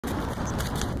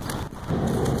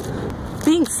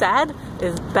Being sad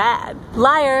is bad.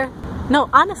 Liar! No,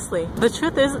 honestly, the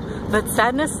truth is that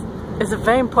sadness is a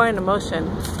very important emotion.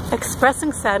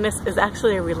 Expressing sadness is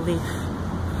actually a relief.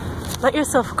 Let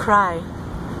yourself cry.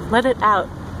 Let it out.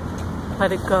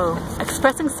 Let it go.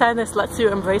 Expressing sadness lets you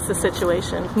embrace the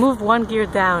situation. Move one gear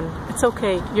down. It's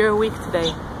okay, you're weak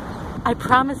today. I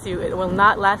promise you it will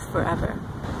not last forever.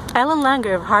 Ellen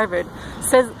Langer of Harvard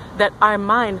says that our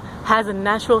mind has a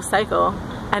natural cycle,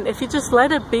 and if you just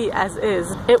let it be as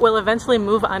is, it will eventually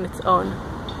move on its own.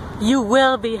 You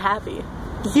will be happy.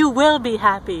 You will be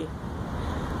happy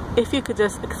if you could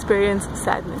just experience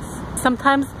sadness.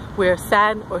 Sometimes we're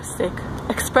sad or sick.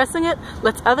 Expressing it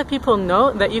lets other people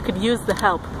know that you could use the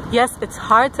help. Yes, it's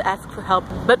hard to ask for help,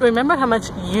 but remember how much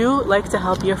you like to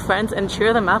help your friends and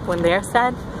cheer them up when they're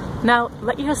sad? Now,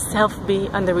 let yourself be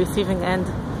on the receiving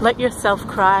end. Let yourself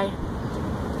cry.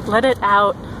 Let it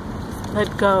out.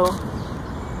 Let go.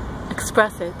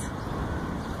 Express it.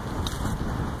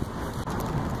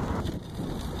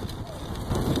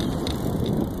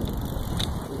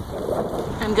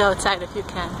 And go outside if you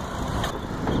can.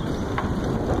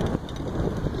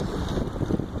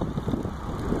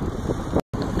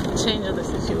 Change of the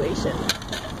situation.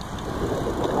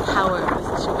 The power